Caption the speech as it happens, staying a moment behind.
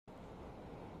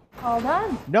All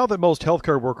done. Now that most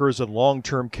healthcare workers and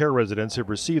long-term care residents have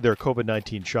received their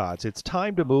COVID-19 shots, it's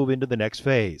time to move into the next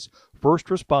phase. First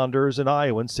responders and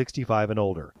Iowans 65 and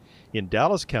older. In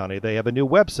Dallas County, they have a new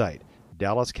website,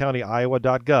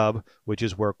 dallascountyiowa.gov, which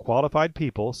is where qualified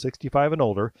people 65 and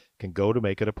older can go to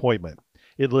make an appointment.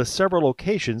 It lists several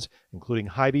locations, including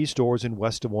Hy-Vee stores in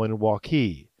West Des Moines and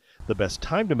Waukee. The best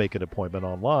time to make an appointment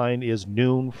online is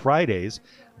noon Fridays.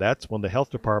 That's when the health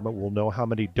department will know how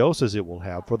many doses it will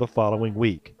have for the following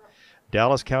week.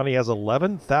 Dallas County has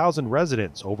 11,000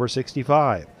 residents over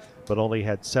 65, but only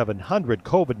had 700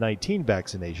 COVID-19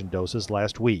 vaccination doses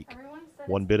last week.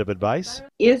 One bit of advice: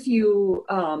 if you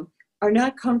are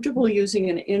not comfortable using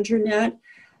an internet,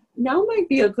 now might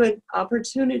be a good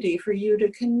opportunity for you to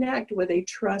connect with a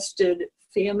trusted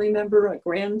family member, a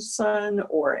grandson,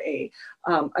 or a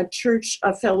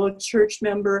fellow church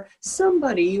member,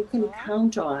 somebody you can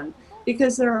count on,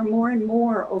 because there are more and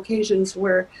more occasions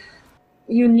where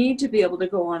you need to be able to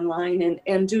go online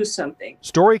and do something.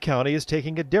 Story County is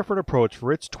taking a different approach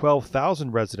for its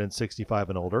 12,000 residents 65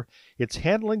 and older. It's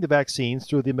handling the vaccines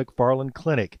through the McFarland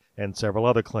Clinic and several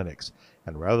other clinics.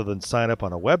 And rather than sign up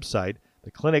on a website,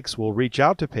 the clinics will reach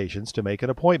out to patients to make an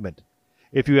appointment.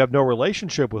 If you have no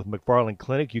relationship with McFarland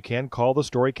Clinic, you can call the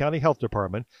Story County Health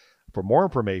Department. For more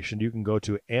information, you can go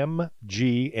to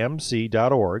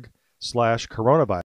mgmc.org/coronavirus.